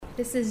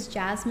This is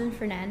Jasmine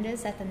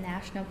Fernandez at the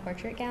National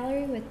Portrait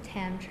Gallery with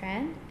Tam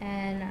Tran,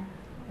 and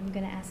I'm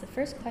going to ask the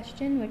first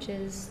question, which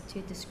is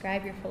to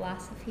describe your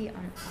philosophy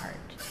on art.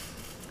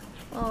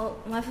 Well,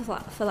 my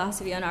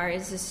philosophy on art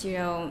is just,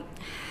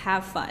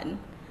 have fun.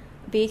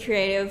 Be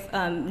creative,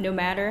 no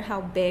matter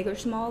how big or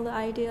small the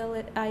idea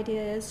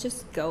is,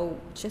 just go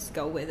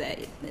with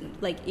it.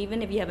 Like,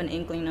 even if you have an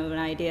inkling of an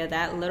idea,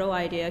 that little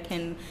idea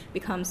can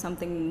become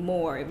something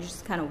more if you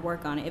just kind of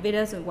work on it. If it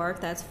doesn't work,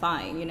 that's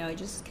fine.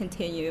 Just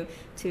continue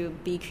to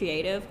be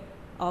creative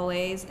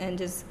always and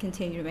just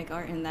continue to make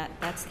art. And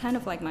that's kind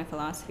of like my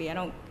philosophy. I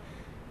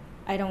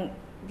don't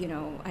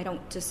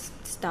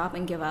just stop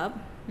and give up.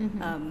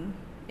 Mm-hmm.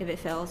 If it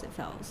fails, it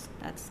fails.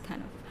 That's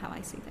kind of how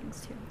I see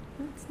things too.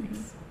 That's nice.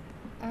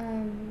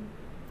 Mm-hmm.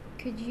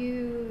 Could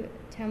you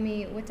tell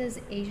me, what does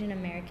Asian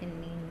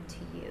American mean to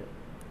you?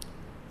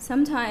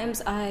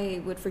 Sometimes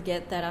I would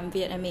forget that I'm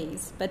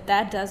Vietnamese, but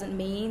that doesn't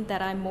mean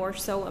that I'm more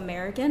so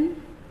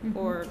American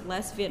or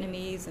less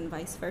Vietnamese and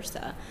vice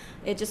versa.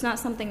 It's just not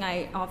something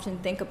I often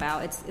think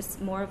about. It's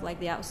more of like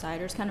the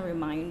outsiders kind of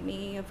remind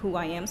me of who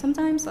I am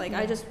sometimes. Like,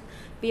 I just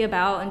be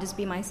about and just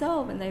be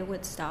myself, and they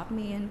would stop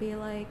me and be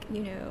like,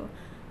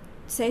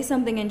 say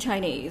something in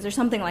Chinese or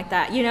something like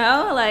that,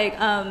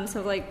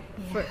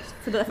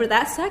 for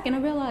that second I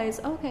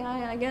realized, okay,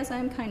 I guess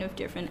I'm kind of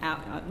different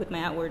with my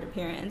outward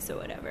appearance or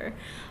whatever,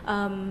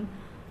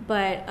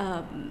 but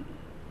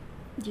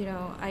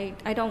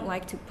I don't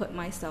like to put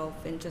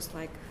myself in just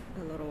like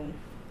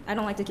I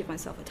don't like to give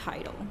myself a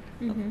title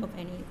of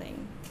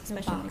anything,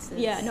 especially no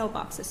boxes. No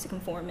boxes to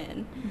conform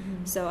in.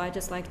 So I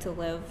just like to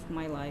live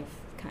my life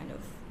kind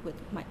of with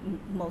my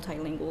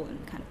multilingual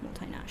and kind of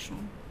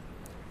multinational.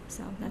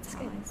 So that's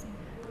how I see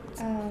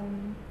it.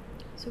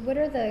 So what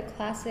are the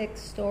classic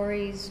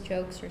stories,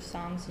 jokes, or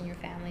songs in your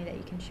family that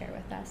you can share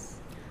with us?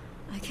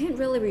 I can't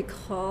really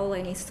recall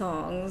any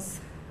songs,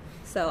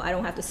 so I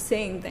don't have to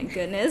sing, thank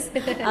goodness.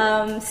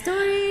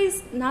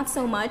 Stories, not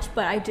so much,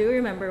 but I do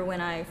remember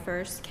when I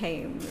first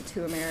came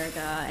to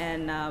America,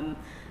 and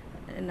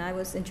I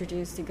was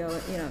introduced to go,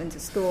 into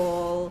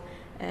school,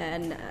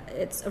 and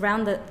it's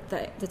around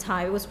the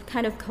time it was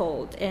kind of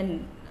cold,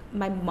 and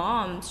my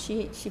mom,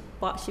 she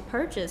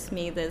purchased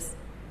me this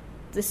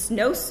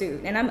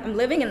snowsuit, and I'm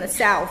living in the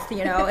South,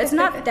 it's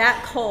not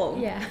that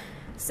cold. Yeah.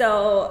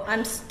 So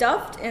I'm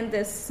stuffed in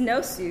this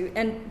snowsuit,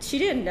 and she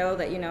didn't know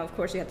that, of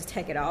course you have to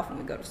take it off when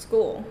we go to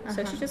school.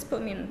 So she just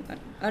put me in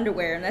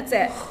underwear, and that's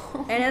it.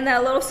 And in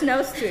that little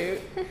snowsuit,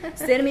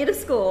 sending me to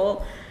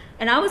school,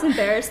 and I was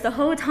embarrassed the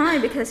whole time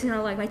because,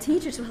 my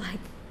teachers were like,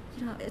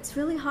 it's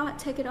really hot,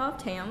 take it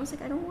off, Tam. I was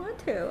like, I don't want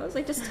to. I was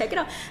like, just take it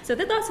off. So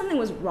they thought something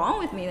was wrong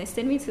with me. They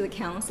sent me to the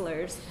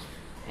counselors,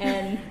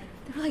 and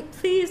they were like,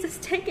 please,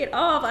 just take it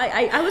off.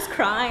 I was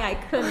crying. I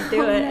couldn't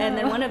do it. No. And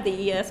then one of the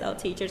ESL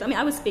teachers,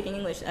 I was speaking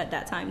English at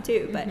that time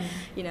too, but,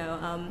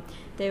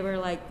 they were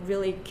like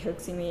really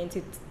coaxing me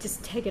into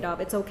just take it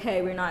off. It's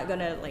okay. We're not going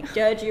to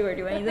judge you or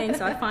do anything.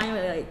 So I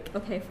finally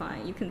okay,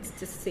 fine. You can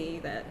just see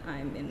that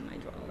I'm in my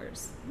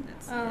drawers.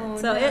 That's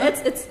it. So no.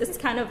 It's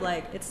kind of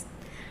it's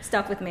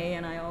stuck with me,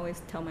 and I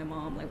always tell my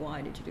mom,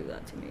 why did you do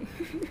that to me?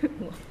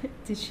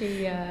 Did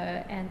she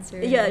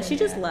answer? Yeah, she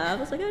just laughed.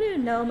 I was like, I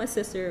didn't know. My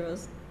sister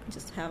was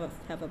just have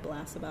a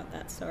blast about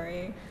that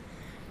story.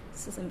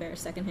 This is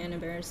secondhand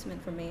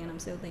embarrassment for me, and I'm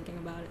still thinking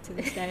about it to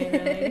this day,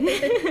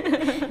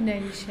 really. No,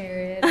 you share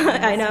it.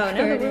 I know.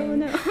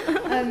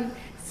 No.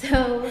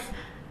 So,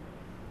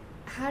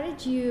 how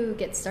did you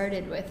get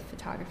started with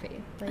photography?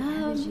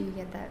 How did you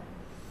get that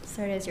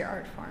started as your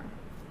art form?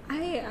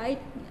 I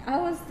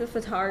was the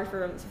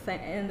photographer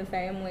in the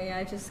family.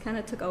 I just kind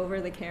of took over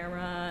the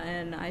camera,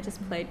 and I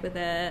just played with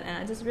it, and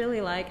I just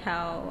really like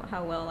how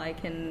well I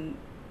can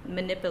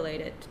manipulate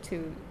it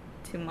to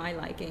my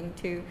liking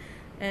too.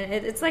 And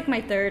it's like my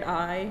third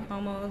eye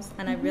almost,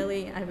 and I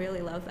really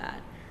love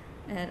that.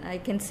 And I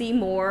can see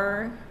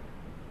more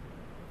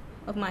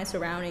of my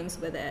surroundings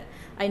with it.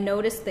 I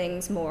notice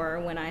things more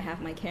when I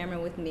have my camera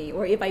with me,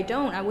 or if I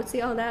don't, I would see,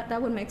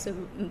 that would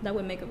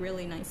make a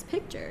really nice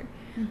picture.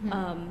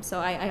 So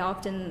I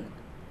often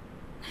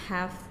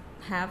have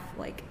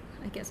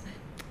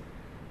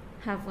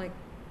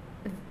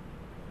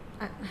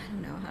I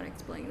don't know how to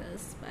explain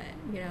this, but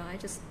I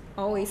just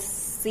always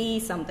see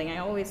something. I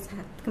always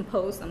have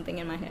compose something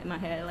in my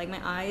head. Like my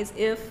eyes,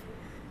 if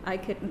I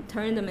could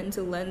turn them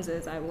into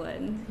lenses, I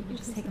would. You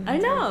just take them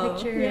into a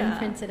picture and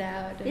print it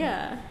out.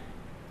 Yeah.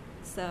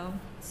 So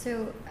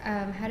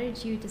how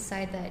did you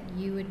decide that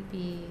you would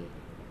be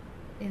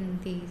in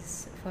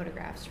these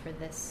photographs for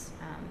this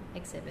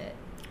exhibit?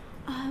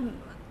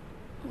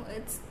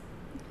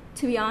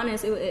 To be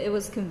honest, it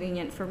was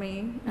convenient for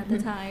me at the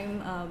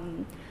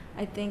time.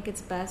 I think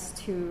it's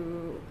best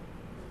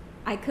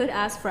I could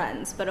ask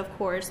friends, but of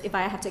course, if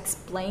I have to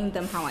explain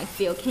them how I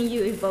feel, can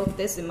you evoke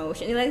this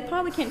emotion? They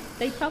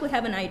probably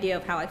have an idea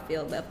of how I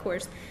feel, but of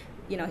course,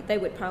 they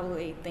would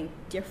probably think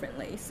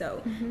differently.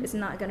 So it's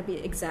not going to be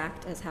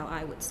exact as how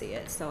I would see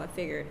it. So I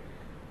figured,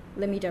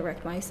 let me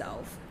direct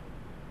myself,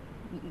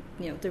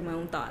 through my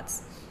own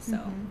thoughts. So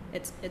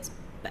it's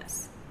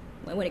best.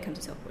 when it comes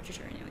to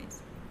self-portraiture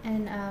anyways.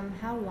 And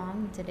how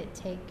long did it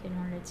take in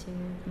order to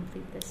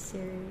complete this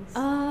series?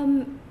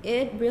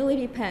 It really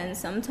depends.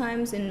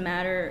 Sometimes in a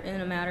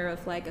matter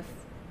of like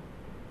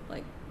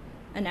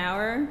an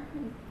hour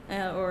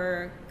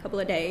or a couple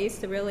of days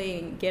to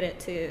really get it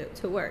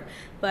to work.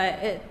 But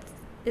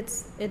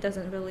it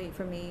doesn't really,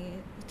 for me,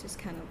 it just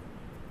kind of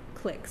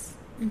clicks.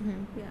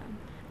 Mm-hmm.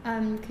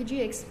 Yeah. Could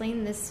you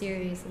explain this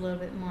series a little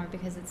bit more,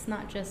 because it's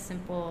not just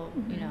simple,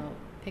 Mm-hmm.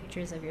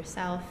 pictures of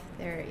yourself.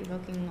 They're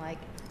evoking like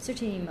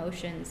certain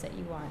emotions that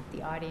you want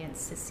the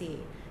audience to see.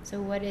 So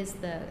what is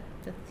the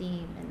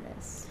theme in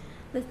this?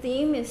 The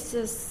theme is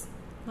just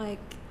like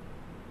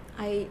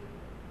I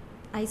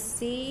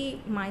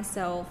see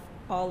myself,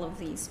 all of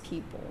these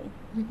people.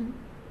 Mm-hmm.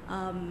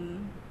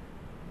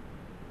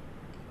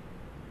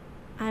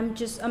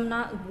 I'm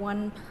not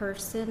one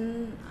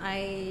person.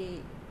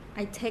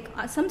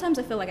 Sometimes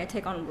I feel like I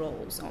take on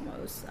roles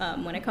almost.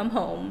 When I come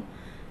home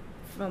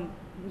from,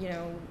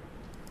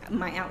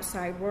 my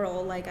outside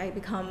world, like I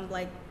become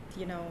like,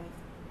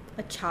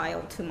 a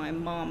child to my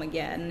mom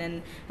again,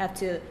 and have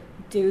to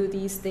do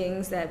these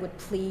things that would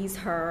please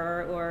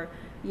her, or,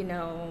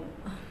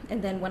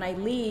 and then when I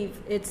leave,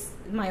 it's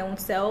my own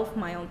self,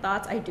 my own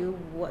thoughts. I do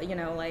what,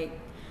 like,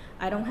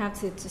 I don't have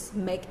to just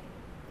make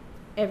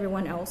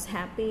everyone else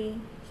happy,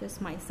 just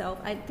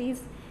myself.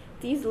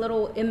 These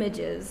little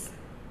images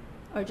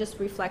are just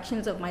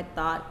reflections of my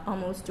thought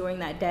almost during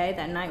that day,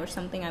 that night, or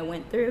something I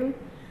went through.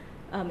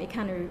 It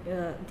kind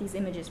of, these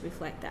images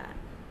reflect that.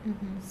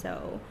 Mm-hmm.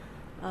 So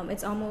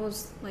it's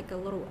almost like a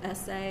little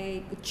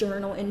essay,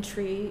 journal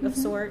entry of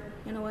sort,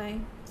 in a way.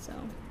 So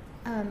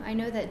I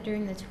know that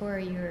during the tour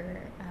you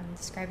were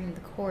describing the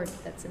cord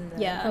that's in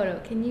the Yeah. photo.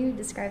 Can you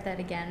describe that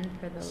again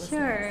for the listeners?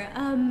 Sure.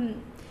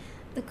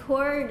 The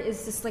cord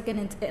is just like an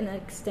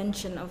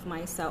extension of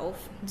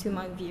myself to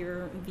my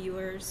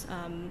viewers,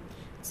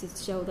 to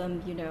show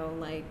them,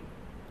 like,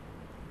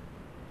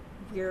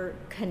 we're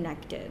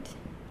connected.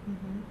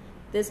 Mm-hmm.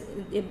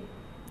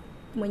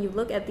 When you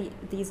look at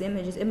these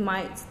images, it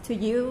might, to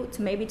you,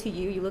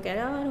 you look at,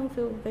 oh, I don't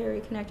feel very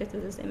connected to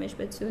this image,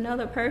 but to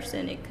another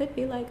person, it could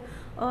be like,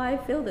 oh, I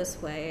feel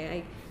this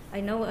way. I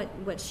know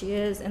what she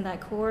is, and that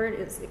cord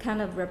it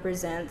kind of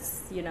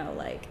represents,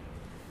 like,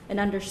 an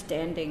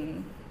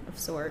understanding of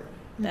sort,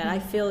 that I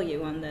feel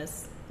you on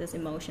this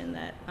emotion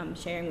that I'm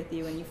sharing with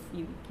you, and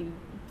you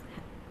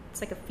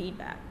it's like a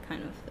feedback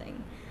kind of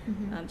thing.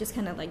 Mm-hmm. Just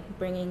kind of like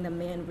bringing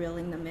them in,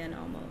 reeling them in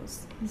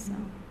almost. Mm-hmm. So.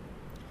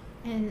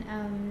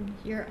 And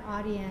your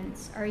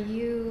audience, are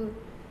you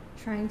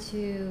trying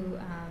to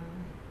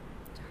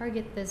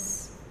target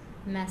this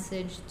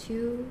message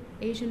to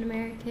Asian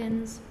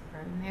Americans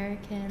or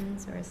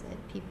Americans, or is it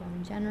people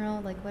in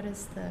general? Like, what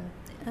is the...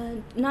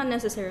 Not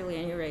necessarily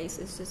any race.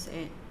 It's just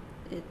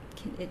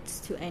it's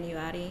to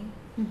anybody.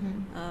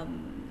 Mm-hmm.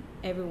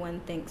 Everyone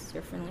thinks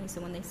differently,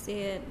 so when they see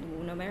it,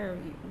 no matter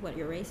what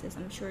your race is,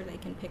 I'm sure they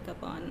can pick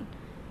up on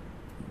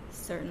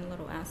certain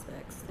little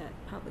aspects that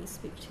probably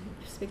speak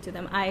to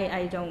them.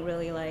 I don't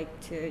really like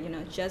to,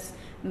 just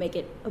make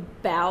it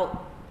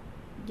about,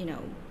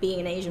 being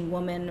an Asian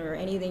woman or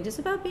anything, just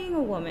about being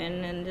a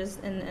woman,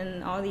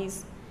 and all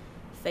these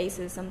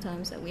faces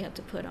sometimes that we have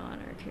to put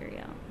on or carry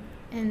out.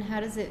 And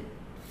how does it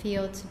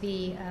feel to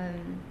be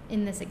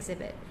in this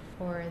exhibit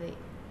for the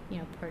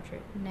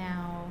Portrait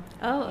Now,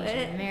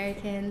 Asian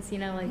Americans,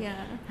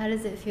 how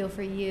does it feel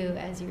for you,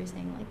 as you were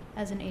saying, like,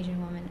 as an Asian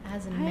woman,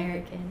 as an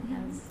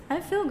American?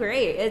 I feel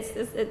great.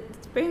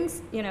 It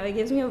brings, it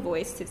gives me a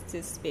voice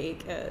to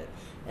speak,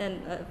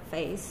 and a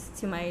face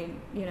to my,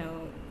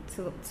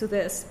 to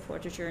this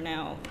Portraiture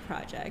Now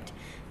project.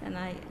 And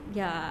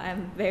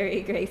I'm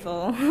very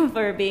grateful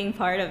for being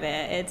part of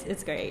it.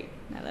 It's great.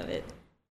 I love it.